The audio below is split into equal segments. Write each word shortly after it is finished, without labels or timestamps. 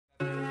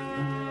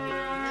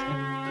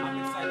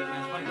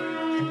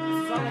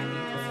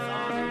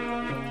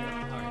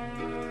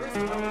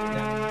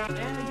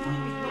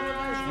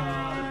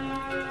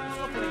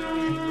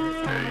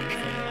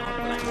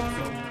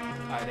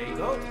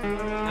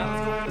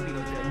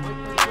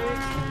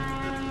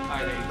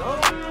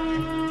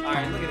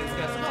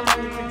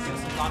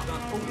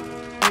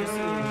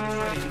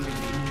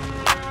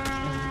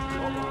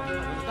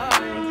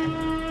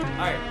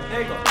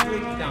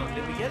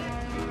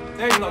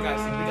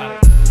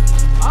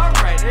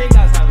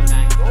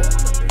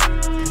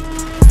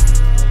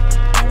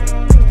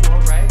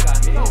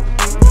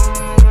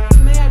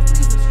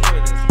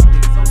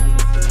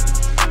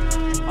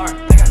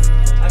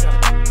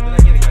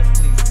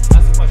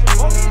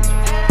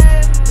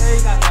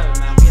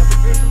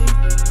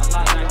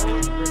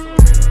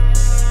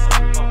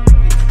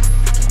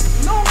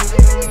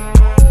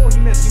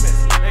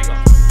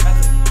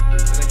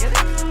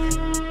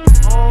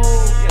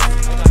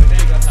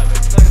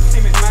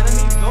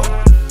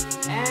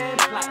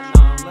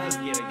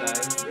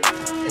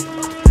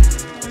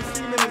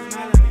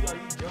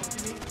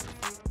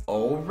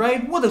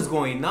what is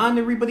going on,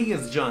 everybody?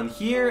 It's John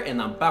here,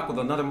 and I'm back with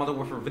another Modern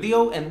Warfare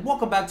video, and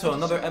welcome back to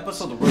another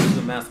episode of Road to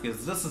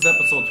Damascus. This is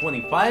episode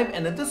 25,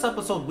 and in this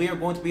episode we are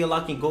going to be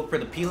unlocking gold for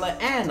the PILA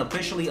and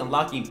officially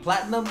unlocking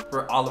platinum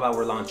for all of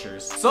our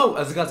launchers. So,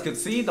 as you guys can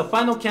see, the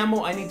final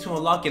camo I need to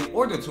unlock in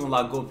order to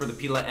unlock gold for the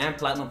PILA and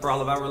platinum for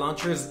all of our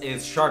launchers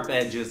is Sharp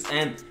Edges,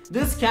 and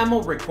this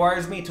camo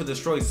requires me to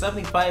destroy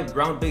 75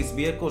 ground-based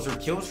vehicles or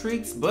kill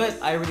streaks, but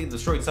I already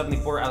destroyed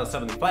 74 out of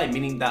 75,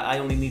 meaning that I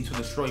only need to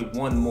destroy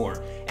one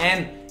more.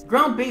 And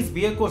ground-based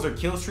vehicles or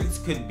kill streaks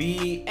could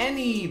be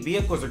any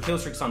vehicles or kill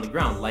streaks on the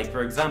ground, like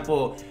for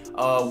example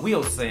a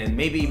wheelson,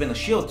 maybe even a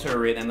shield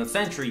turret and a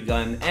sentry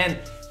gun. And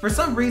for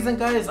some reason,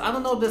 guys, I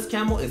don't know if this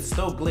camo is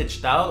still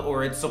glitched out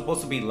or it's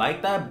supposed to be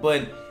like that,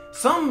 but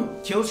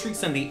some kill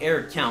streaks in the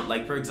air count,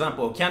 like for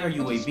example a counter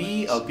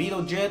UAV, a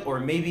Vito jet, or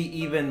maybe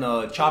even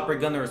a chopper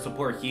gun or a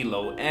support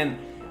helo. And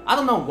I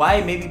don't know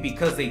why, maybe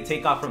because they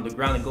take off from the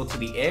ground and go to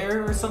the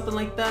air or something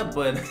like that,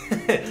 but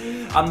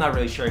I'm not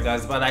really sure,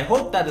 guys. But I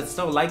hope that it's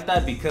still like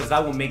that because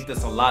that will make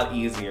this a lot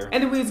easier.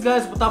 Anyways,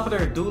 guys, without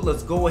further ado,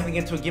 let's go ahead and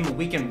get into a game of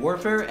Weekend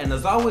Warfare. And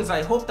as always,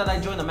 I hope that I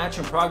join a match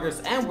in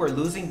progress and we're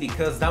losing,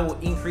 because that will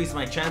increase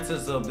my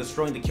chances of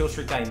destroying the kill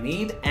streak I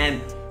need.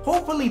 And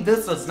hopefully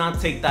this does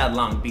not take that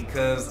long,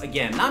 because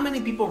again, not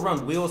many people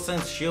run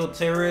wheelsons, shield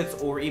turrets,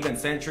 or even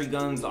sentry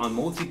guns on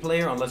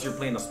multiplayer unless you're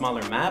playing a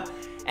smaller map.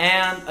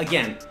 And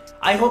again,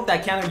 I hope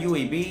that counter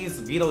UAVs,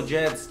 Vito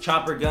jets,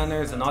 chopper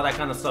gunners, and all that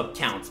kind of stuff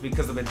counts,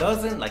 because if it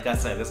doesn't, like I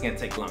said, it's gonna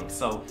take long.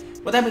 So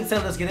with that being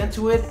said, let's get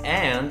into it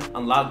and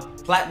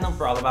unlock platinum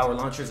for all of our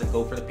launchers and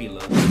go for the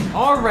PILA.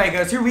 Alright,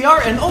 guys, here we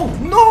are, and oh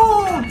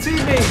no,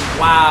 teammate!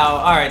 Wow,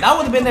 alright, that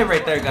would have been it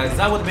right there, guys.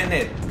 That would have been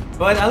it.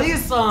 But at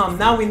least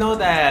now we know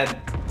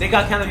that they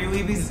got counter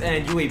UAVs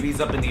and UAVs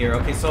up in the air.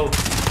 Okay, so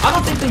I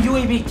don't think the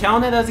UAV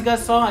counted, as you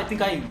guys saw. I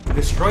think I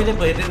destroyed it,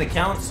 but it didn't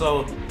count,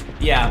 so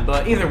yeah.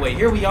 But either way,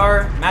 here we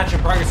are, match in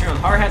progress here on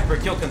hard hat for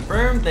kill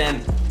confirmed.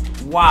 And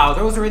wow,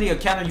 there was already a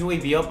counter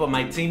UAV up, but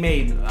my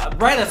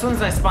teammate, right as soon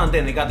as I spawned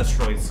in, it got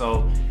destroyed.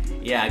 So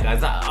yeah,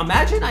 guys,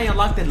 imagine I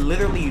unlocked it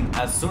literally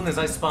as soon as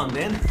I spawned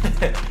in.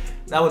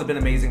 That would have been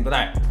amazing. But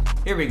alright,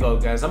 here we go,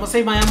 guys. I'm gonna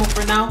save my ammo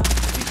for now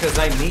because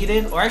I need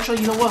it. Or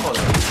actually, you know what? Hold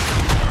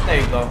on. There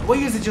you go. We'll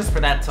use it just for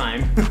that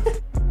time.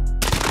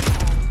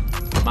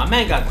 My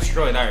man got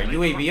destroyed. Alright,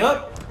 UAV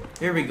up.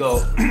 Here we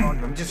go.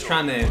 I'm just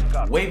trying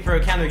to wait for a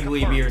counter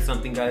UAV or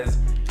something, guys.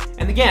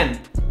 And again,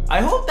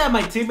 I hope that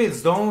my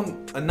teammates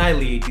don't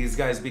annihilate these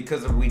guys,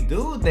 because if we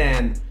do,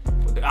 then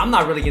I'm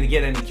not really gonna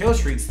get any kill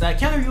streaks. That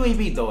counter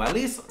UAV though, at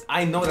least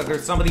I know that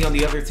there's somebody on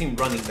the other team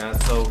running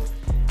that. So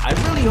I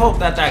really hope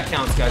that that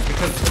counts, guys,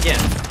 because again,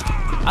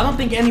 I don't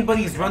think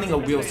anybody's running a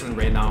wheelson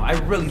right now. I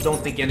really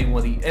don't think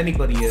anybody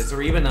is,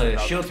 or even a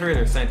shield turret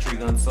or sentry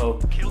gun.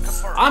 So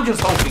I'm just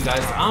hoping,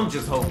 guys. I'm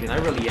just hoping. I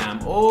really am.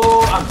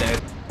 Oh, I'm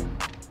dead.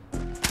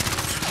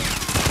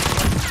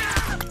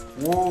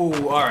 Whoa,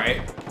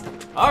 alright.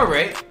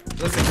 Alright.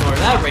 Let's ignore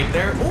that right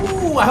there.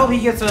 Ooh, I hope he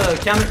gets a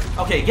counter.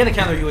 Okay, get a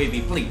counter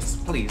UAV, please.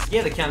 Please,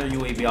 get a counter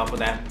UAV off of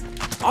that.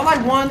 All I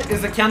want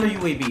is a counter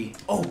UAV.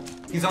 Oh,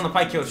 he's on the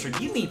 5 kill streak.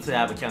 You need to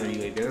have a counter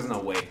UAV. There's no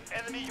way.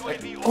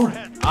 Oh,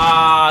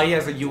 he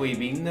has a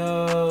UAV.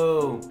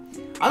 No.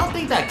 I don't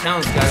think that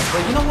counts, guys.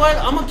 But you know what?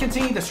 I'm gonna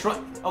continue to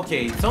strike.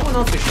 Okay, someone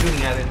else is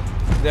shooting at it.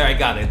 There, I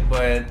got it.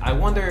 But I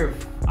wonder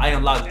if I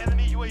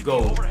unlocked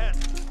gold.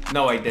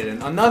 No, I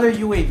didn't. Another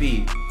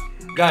UAV.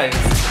 Guys,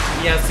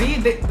 yeah, see,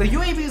 the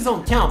UAVs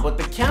don't count, but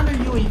the counter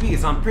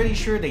UAVs, I'm pretty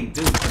sure they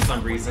do for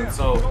some reason.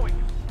 So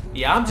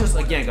yeah, I'm just,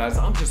 again, guys,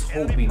 I'm just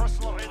hoping.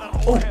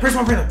 Oh,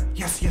 personal radar.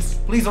 Yes, yes.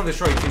 Please don't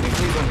destroy it, teammate.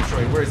 Please don't destroy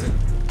it. Where is it?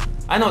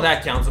 I know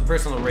that counts, a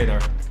personal radar.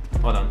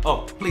 Hold on. Oh,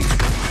 please.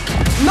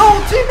 No,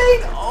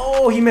 teammate.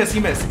 Oh, he missed. He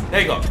missed.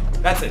 There you go.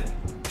 That's it.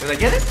 Did I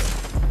get it?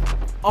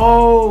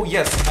 Oh,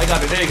 yes. I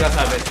got it. There you guys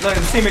have it. Look,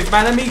 this teammate's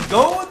mad at me.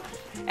 Gold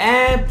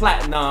and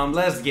platinum.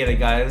 Let's get it,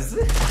 guys.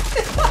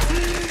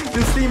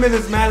 This teammate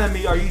is mad at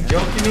me. Are you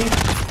joking me?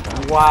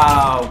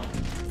 Wow.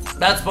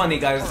 That's funny,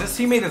 guys. This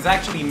teammate is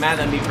actually mad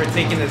at me for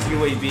taking this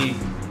UAV.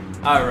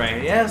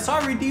 Alright, yeah,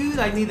 sorry, dude.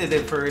 I needed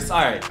it first.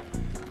 Alright.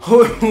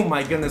 Oh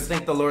my goodness,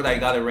 thank the Lord I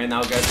got it right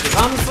now, guys. Because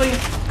honestly,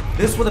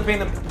 this would have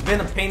been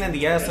a pain in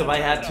the ass if I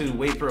had to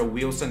wait for a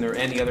wheelson or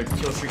any other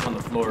kill streak on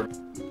the floor.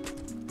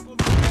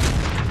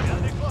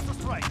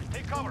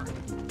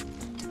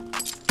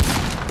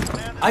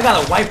 I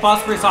got a white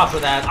phosphorus off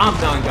of that. I'm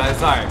done,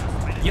 guys. Alright.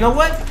 You know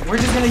what? We're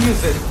just gonna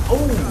use it.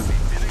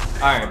 Oh!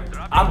 Alright.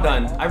 I'm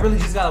done. I really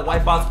just got a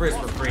white phosphorus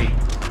for free.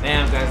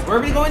 Damn, guys. We're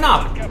already going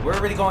off. We're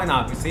already going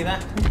off. You see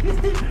that?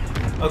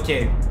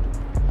 Okay.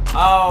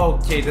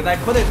 Okay, did I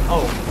put it?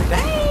 Oh,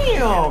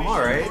 damn!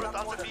 Alright.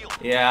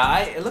 Yeah,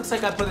 it looks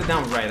like I put it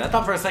down right. I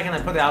thought for a second I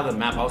put it out of the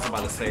map. I was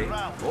about to say.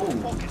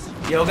 Oh.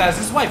 Yo, guys,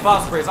 this white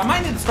phosphorus, I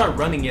might need to start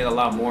running it a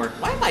lot more.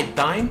 Why am I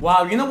dying?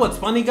 Wow, you know what's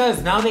funny,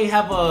 guys? Now they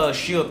have a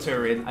shield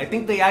turret. I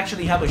think they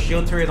actually have a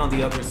shield turret on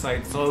the other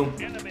side. So,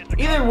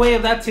 either way,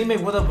 if that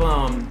teammate would have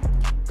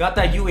got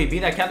that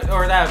UAV,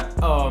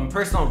 that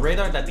personal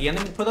radar that the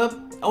enemy put up,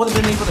 I would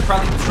have been able to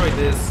probably destroy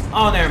this.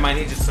 Oh, never mind.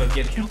 He just took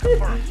it.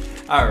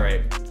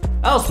 Alright.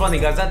 That was funny,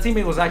 guys. That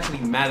teammate was actually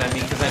mad at me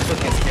because I took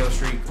his kill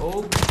streak.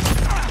 Oh.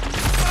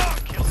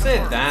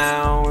 Sit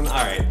down.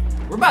 Alright.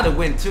 We're about to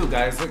win too,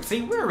 guys. Look,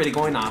 see, we're already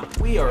going off.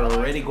 We are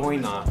already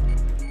going off.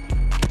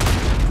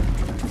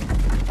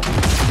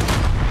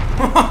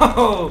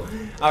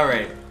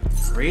 Alright.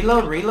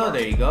 Reload, reload.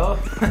 There you go.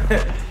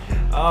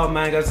 Oh,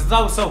 man, guys. It's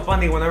always so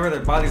funny whenever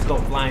their bodies go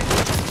flying.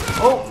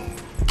 Oh.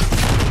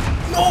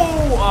 No.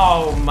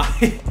 Oh,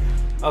 my.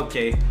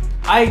 Okay.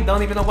 I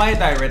don't even know why I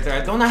died right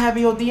there. Don't I have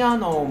EOD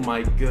on? Oh,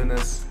 my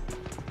goodness.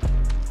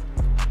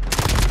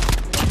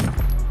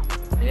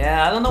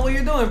 Yeah, I don't know what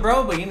you're doing,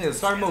 bro, but you need to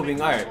start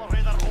moving. Alright.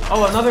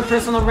 Oh, another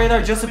person on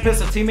radar just to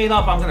piss a teammate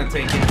off. I'm gonna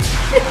take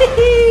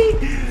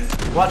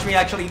it. Watch me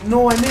actually.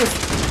 No, I missed.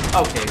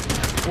 Okay.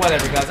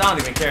 Whatever, guys. I don't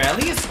even care. At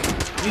least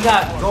we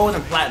got gold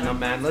and platinum,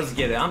 man. Let's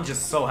get it. I'm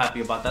just so happy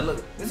about that.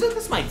 Look, isn't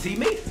this my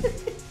teammate?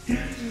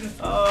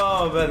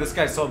 Oh, man. This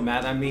guy's so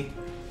mad at me.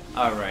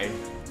 Alright.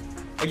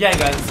 Again,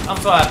 guys,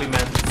 I'm so happy,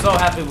 man. So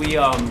happy we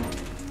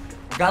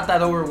got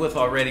that over with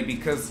already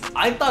because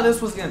I thought this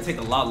was gonna take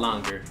a lot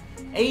longer.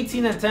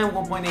 18 and 10,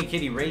 1.8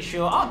 KD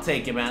ratio. I'll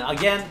take it, man.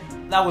 Again,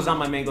 that was not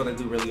my main goal to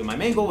do really good. My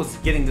main goal was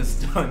getting this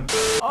done.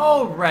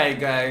 Alright,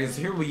 guys,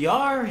 here we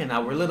are in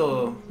our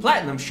little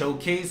platinum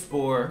showcase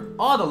for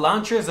all the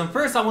launchers. And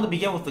first, I want to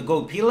begin with the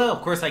gold PILA.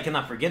 Of course, I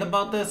cannot forget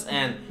about this.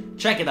 And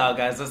check it out,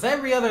 guys. As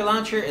every other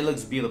launcher, it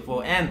looks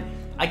beautiful. And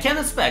I can't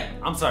inspect.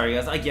 I'm sorry,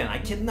 guys. Again, I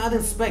cannot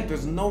inspect.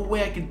 There's no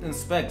way I can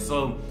inspect.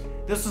 So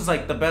this is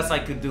like the best I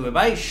could do. If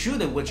I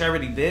shoot it, which I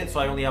already did, so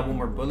I only have one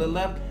more bullet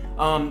left,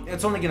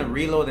 it's only gonna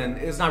reload and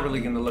it's not really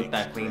gonna look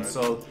that clean.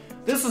 So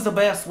this is the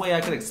best way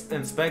I could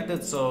inspect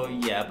it. So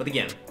yeah, but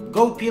again,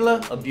 gold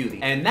PILA, a beauty.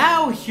 And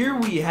now here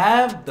we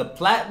have the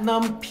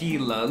platinum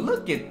PILA.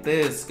 Look at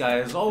this,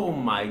 guys. Oh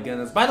my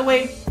goodness. By the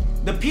way,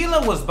 the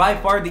PILA was by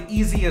far the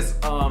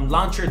easiest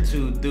launcher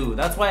to do.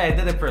 That's why I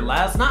did it for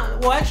last.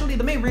 Well, actually,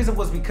 the main reason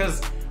was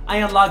because I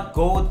unlocked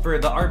gold for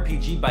the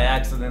RPG by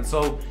accident.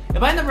 So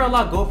if I never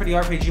unlocked gold for the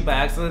RPG by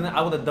accident,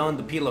 I would have done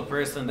the PILA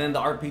first and then the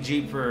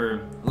RPG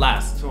for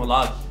last to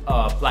unlock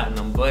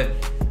platinum. But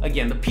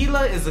again, the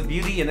PILA is a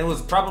beauty and it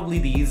was probably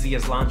the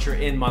easiest launcher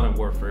in Modern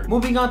Warfare.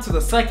 Moving on to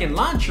the second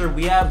launcher,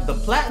 we have the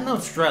Platinum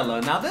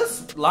Strela. Now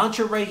this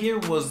launcher right here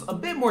was a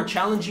bit more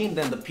challenging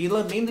than the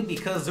PILA, mainly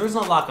because there's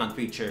no lock-on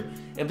feature.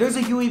 If there's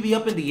a UAV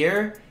up in the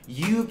air,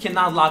 you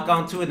cannot lock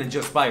onto it and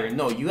just fire.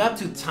 No, you have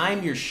to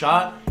time your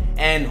shot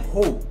and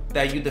hope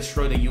that you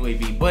destroy the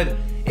UAV. But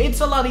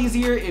it's a lot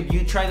easier if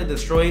you try to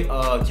destroy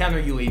a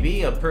counter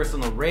UAV, a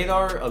personal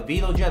radar, a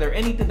Vito jet, or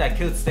anything that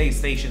could stay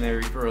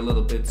stationary for a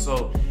little bit.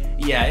 So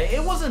yeah,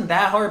 it wasn't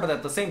that hard, but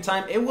at the same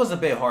time, it was a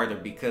bit harder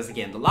because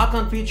again, the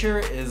lock-on feature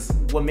is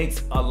what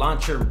makes a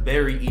launcher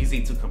very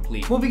easy to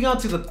complete. Moving on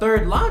to the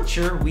third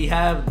launcher, we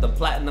have the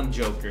Platinum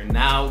Joker.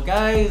 Now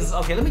guys,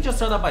 okay, let me just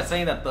start off by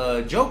saying that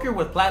the Joker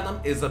with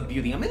Platinum is a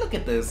beauty. I mean, look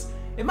at this.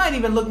 It might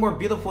even look more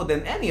beautiful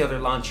than any other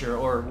launcher,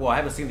 or well, I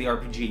haven't seen the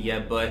RPG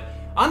yet, but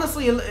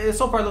honestly, it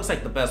so far looks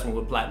like the best one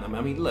with Platinum.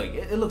 I mean, look,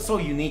 it looks so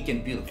unique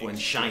and beautiful and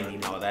shiny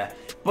and all that.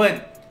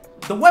 But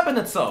the weapon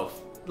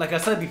itself, like I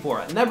said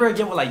before, never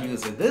again will I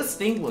use it. This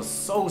thing was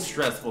so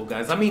stressful,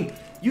 guys. I mean,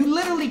 you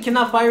literally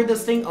cannot fire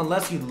this thing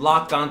unless you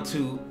lock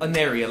onto an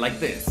area like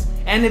this.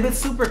 And if it's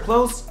super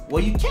close,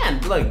 well, you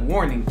can't, like,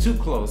 warning, too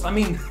close. I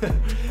mean,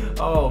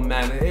 oh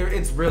man,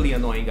 it's really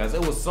annoying, guys.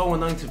 It was so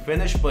annoying to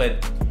finish,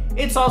 but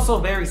it's also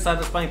very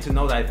satisfying to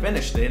know that I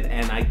finished it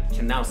and I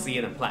can now see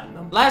it in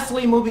Platinum.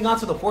 Lastly, moving on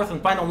to the fourth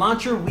and final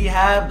launcher, we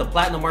have the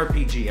Platinum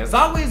RPG. As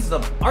always, the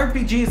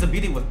RPG is a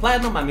beauty with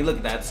Platinum. I mean, look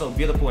at that, so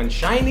beautiful and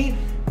shiny.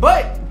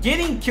 But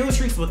getting kill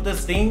streaks with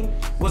this thing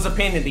was a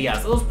pain in the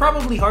ass. It was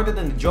probably harder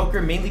than the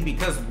Joker, mainly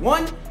because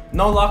one,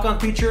 no lock-on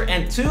feature,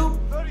 and two,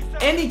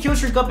 any kill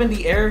streak up in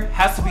the air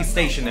has to be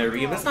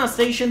stationary. If it's not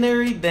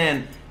stationary,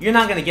 then you're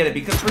not gonna get it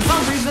because for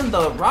some reason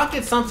the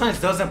rocket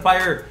sometimes doesn't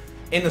fire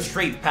in a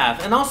straight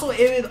path, and also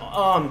it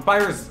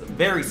fires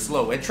very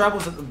slow. It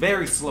travels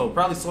very slow,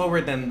 probably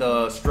slower than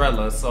the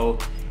Strela. So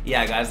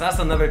yeah, guys, that's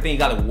another thing you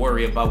gotta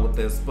worry about with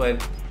this.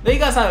 But there you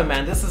guys have it,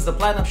 man. This is the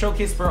Platinum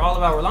Showcase for all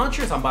of our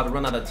launchers. I'm about to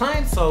run out of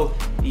time, so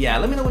yeah,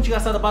 let me know what you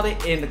guys thought about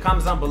it in the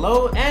comments down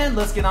below, and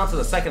let's get on to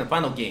the second and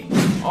final game.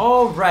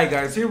 Alright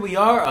guys, here we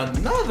are,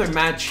 another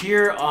match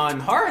here on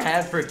Hard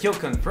Hat for kill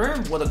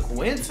confirmed. What a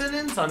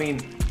coincidence. I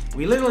mean,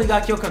 we literally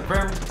got kill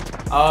confirmed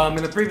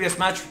in the previous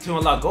match to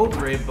unlock gold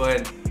for it,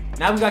 but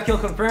now we got kill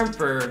confirmed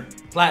for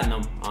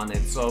platinum on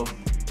it, so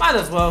might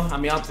as well. I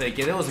mean, I'll take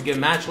it. It was a good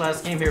match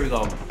last game. Here we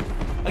go.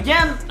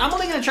 Again, I'm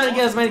only gonna try to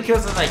get as many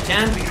kills as I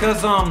can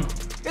because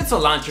it's a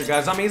launcher,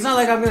 guys. I mean, it's not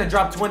like I'm gonna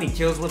drop 20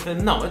 kills with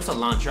it. No, it's a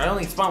launcher. I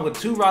only spawn with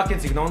 2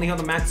 rockets. You can only have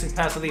the max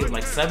capacity of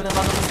like 7 if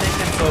I'm not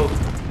mistaken, so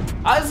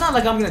it's not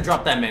like I'm gonna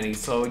drop that many.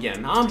 So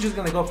again, I'm just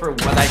gonna go for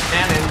what I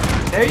can, and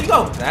there you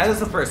go. That is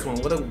the first one.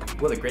 What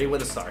a great way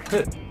to start.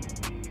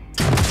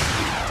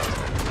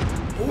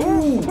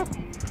 Ooh,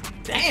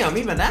 damn,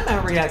 even that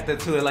man reacted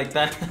to it like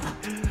that.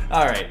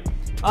 Alright,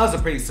 that was a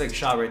pretty sick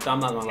shot right there,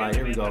 I'm not gonna lie.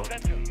 Here we go.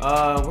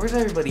 Where's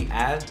everybody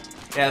at?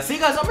 Yeah, see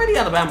guys, I'm already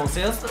out of ammo.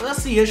 See,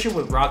 that's the issue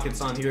with rockets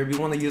on here. If you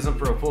want to use them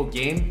for a full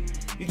game,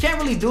 you can't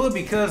really do it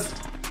because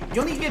you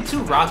only get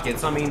 2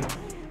 rockets. I mean,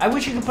 I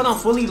wish you could put on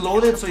fully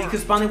loaded so you could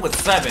spawn it with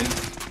 7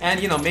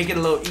 and, you know, make it a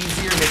little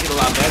easier, make it a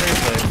lot better.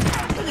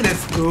 But look at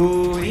this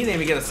dude. He didn't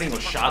even get a single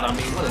shot on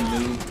me. What a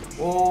noob.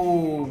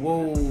 Whoa,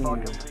 whoa.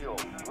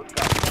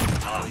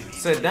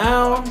 Sit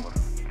down.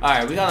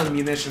 Alright, we got a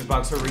munitions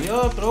box. Hurry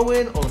up, throw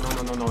it. Oh,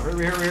 no.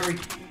 Hurry.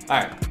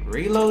 Alright,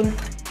 reload.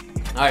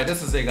 Alright,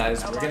 this is it,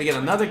 guys. We're gonna get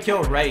another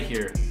kill right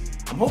here.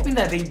 I'm hoping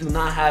that they do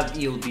not have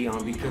EOD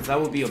on because that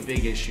would be a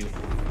big issue.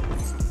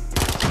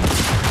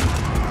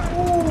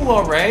 Ooh,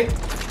 alright.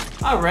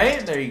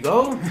 Alright, there you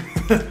go.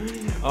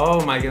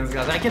 Oh my goodness,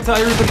 guys. I can tell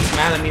everybody's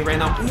mad at me right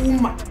now. Ooh,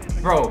 my...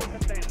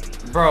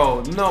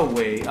 Bro, no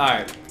way.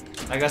 Alright,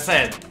 like I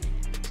said,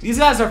 these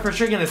guys are for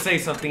sure gonna say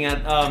something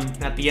at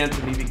the end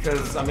to me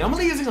because, I mean, I'm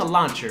only using a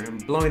launcher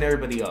and blowing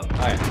everybody up.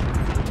 Alright,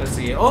 let's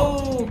see.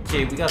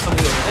 Okay, we got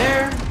somebody over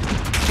there.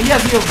 He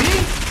has EOD?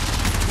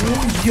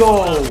 Ooh, yo!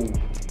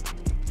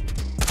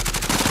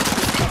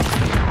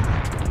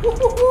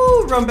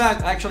 Woo-hoo-hoo! Run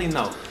back. Actually,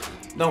 no.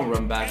 Don't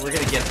run back. We're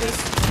gonna get this.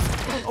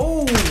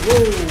 Oh,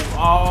 whoa.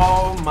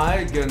 Oh,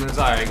 my goodness.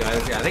 Alright,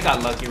 guys. Yeah, they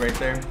got lucky right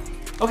there.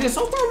 Okay,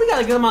 so far we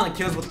got a good amount of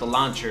kills with the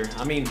launcher.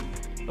 I mean,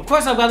 of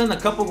course I've gotten a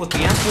couple with the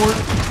M4.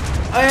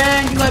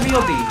 And you got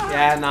EOD.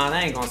 Yeah, nah,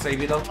 that ain't gonna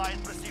save you, though.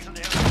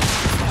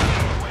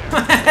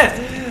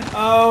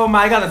 Oh,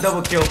 my. I got a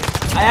double kill.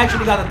 I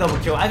actually got a double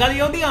kill. I got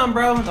EOD on,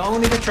 bro.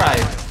 Don't even try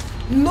it.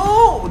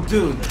 No,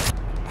 dude.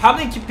 How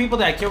many people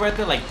did I kill right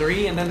there? Like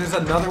 3, and then there's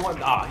another one.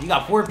 Ah, you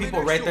got 4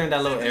 people right there in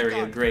that little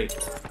area. Great.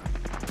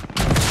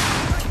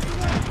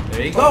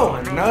 There you go.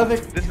 Another.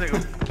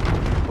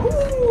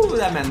 Ooh,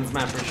 that man's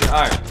mad for sure.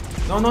 All right.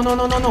 No.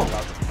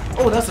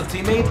 Oh, that's a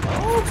teammate.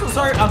 Oh, I'm so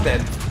sorry. I'm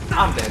dead.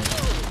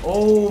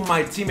 Oh,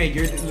 my teammate,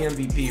 you're the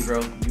MVP,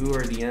 bro. You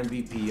are the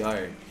MVP. All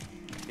right.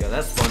 Yeah,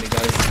 that's funny,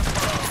 guys.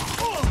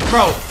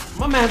 Bro,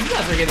 my man, you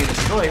guys are getting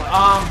destroyed.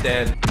 I'm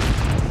dead.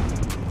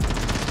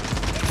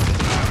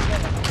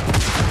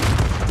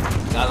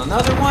 Got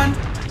another one.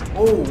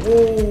 Oh,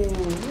 whoa.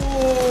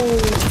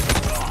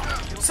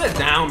 Sit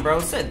down, bro.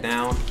 Sit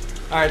down.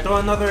 Alright, throw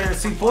another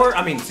C4.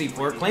 I mean,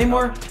 C4.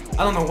 Claymore.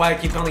 I don't know why I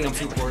keep calling them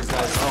C4s,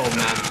 guys. Oh,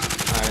 man.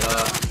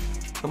 Alright,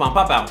 come on,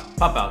 pop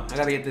out. I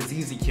gotta get this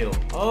easy kill.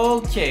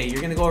 Okay,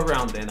 you're gonna go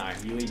around then. Alright,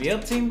 UAV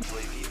up, team.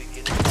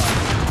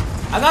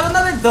 I got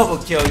another double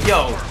kill.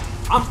 Yo.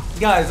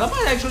 Guys,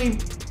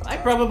 I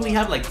probably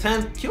have like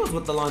 10 kills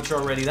with the launcher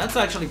already. That's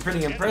actually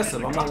pretty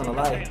impressive, I'm not gonna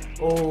lie.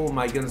 Oh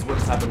my goodness, what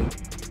is happening?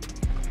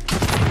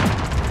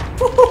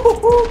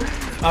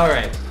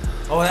 Alright.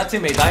 Oh, that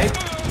teammate died.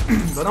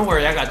 But don't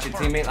worry, I got you,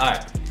 teammate.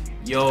 Alright.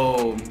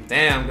 Yo,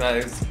 damn,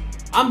 guys.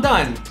 I'm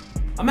done.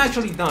 I'm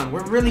actually done.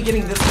 We're really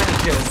getting this many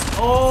kills.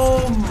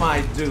 Oh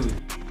my dude.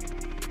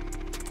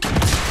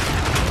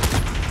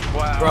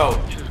 Wow. Bro.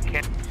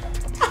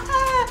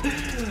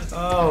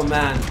 Oh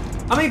man.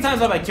 How many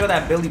times have I killed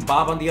that Billy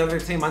Bob on the other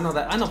team? I know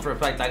for a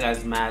fact that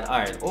guy's mad.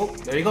 Alright. Oh,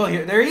 there you go.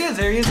 There he is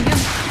again.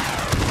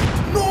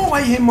 No,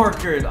 I hit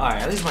markered.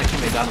 Alright, at least my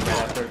teammate got him right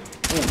after.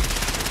 Ooh.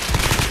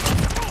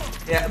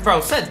 Yeah,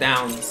 bro, sit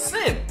down.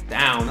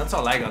 That's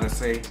all I gotta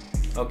say.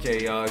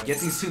 Okay, get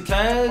these 2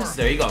 tags.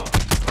 There you go.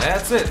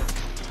 That's it.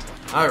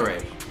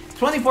 Alright.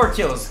 24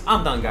 kills.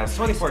 I'm done, guys.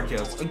 24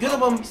 kills. A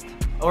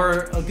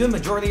good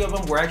majority of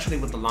them were actually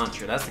with the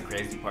launcher. That's the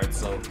crazy part.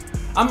 So,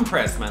 I'm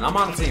impressed, man. I'm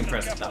honestly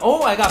impressed with that.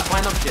 Oh, I got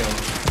final kill.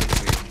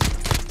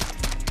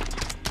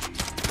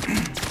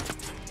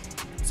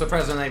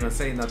 Surprised I'm not even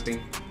saying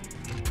nothing.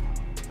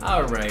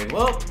 Alright,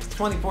 well,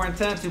 24 and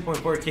 10,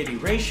 2.4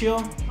 KD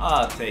ratio.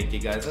 I'll take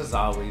it, guys, as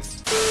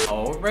always.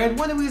 Alright,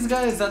 well, anyways,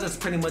 guys, that is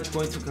pretty much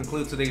going to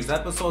conclude today's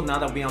episode. Now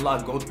that we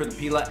unlocked gold for the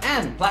PILA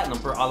and platinum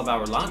for all of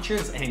our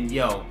launchers. And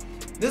yo,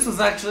 this was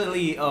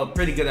actually a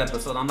pretty good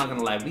episode, I'm not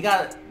gonna lie. We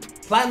got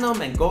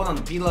platinum and gold on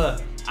the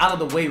PILA out of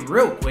the way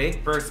real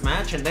quick, first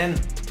match. And then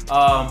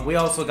we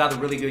also got a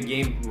really good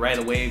game right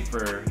away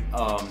for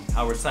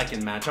our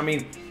second match. I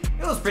mean,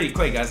 it was pretty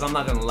quick, guys, I'm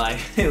not gonna lie.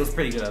 It was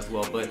pretty good as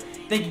well. But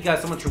thank you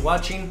guys so much for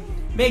watching.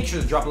 Make sure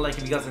to drop a like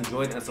if you guys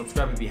enjoyed and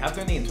subscribe if you have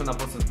done it, and turn on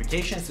post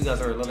notifications so you guys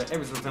are alerted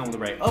every single time when the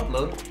right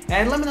upload.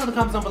 And let me know in the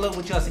comments down below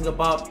what you guys think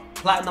about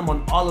platinum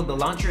on all of the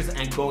launchers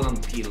and gold on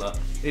the PILA.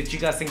 If you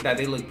guys think that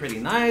they look pretty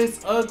nice,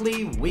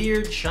 ugly,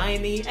 weird,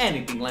 shiny,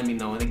 anything, let me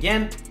know. And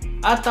again,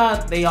 I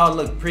thought they all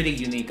look pretty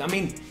unique. I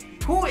mean,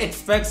 who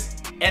expects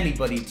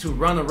anybody to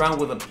run around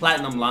with a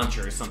platinum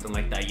launcher or something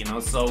like that, you know?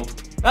 So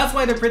that's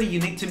why they're pretty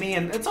unique to me,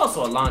 and it's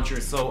also a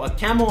launcher, so a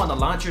camo on a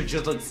launcher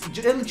just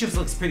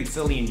looks pretty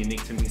silly and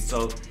unique to me.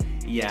 So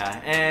yeah,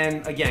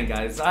 and again,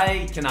 guys,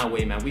 I cannot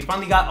wait, man. We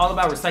finally got all of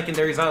our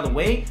secondaries out of the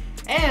way,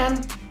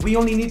 and we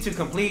only need to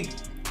complete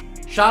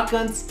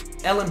shotguns,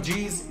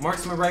 LMGs,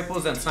 marksman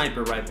rifles, and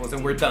sniper rifles,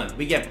 and we're done.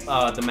 We get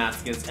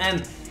Damascus,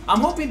 and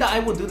I'm hoping that I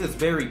will do this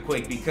very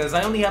quick because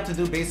I only have to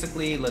do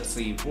basically, let's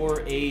see,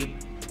 4,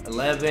 8,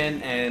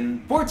 11,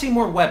 and 14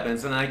 more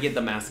weapons, and I get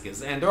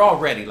Damascus, and they're all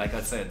ready, like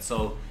I said.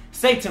 So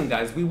stay tuned,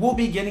 guys. We will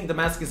be getting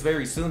Damascus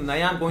very soon, and I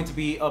am going to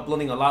be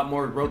uploading a lot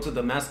more Road to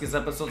Damascus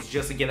episodes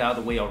just to get it out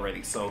of the way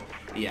already. So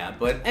yeah,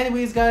 but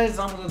anyways, guys,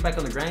 I'm going back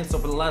on the grind. So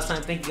for the last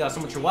time, thank you guys so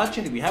much for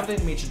watching. If you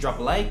haven't, make sure to drop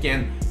a like,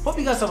 and hope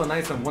you guys have a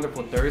nice and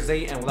wonderful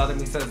Thursday. And without that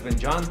being said, it's been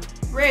John,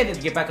 ready to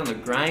get back on the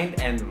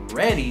grind and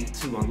ready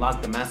to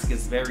unlock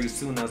Damascus very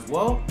soon as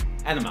well.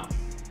 And I'm out.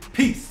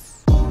 Peace.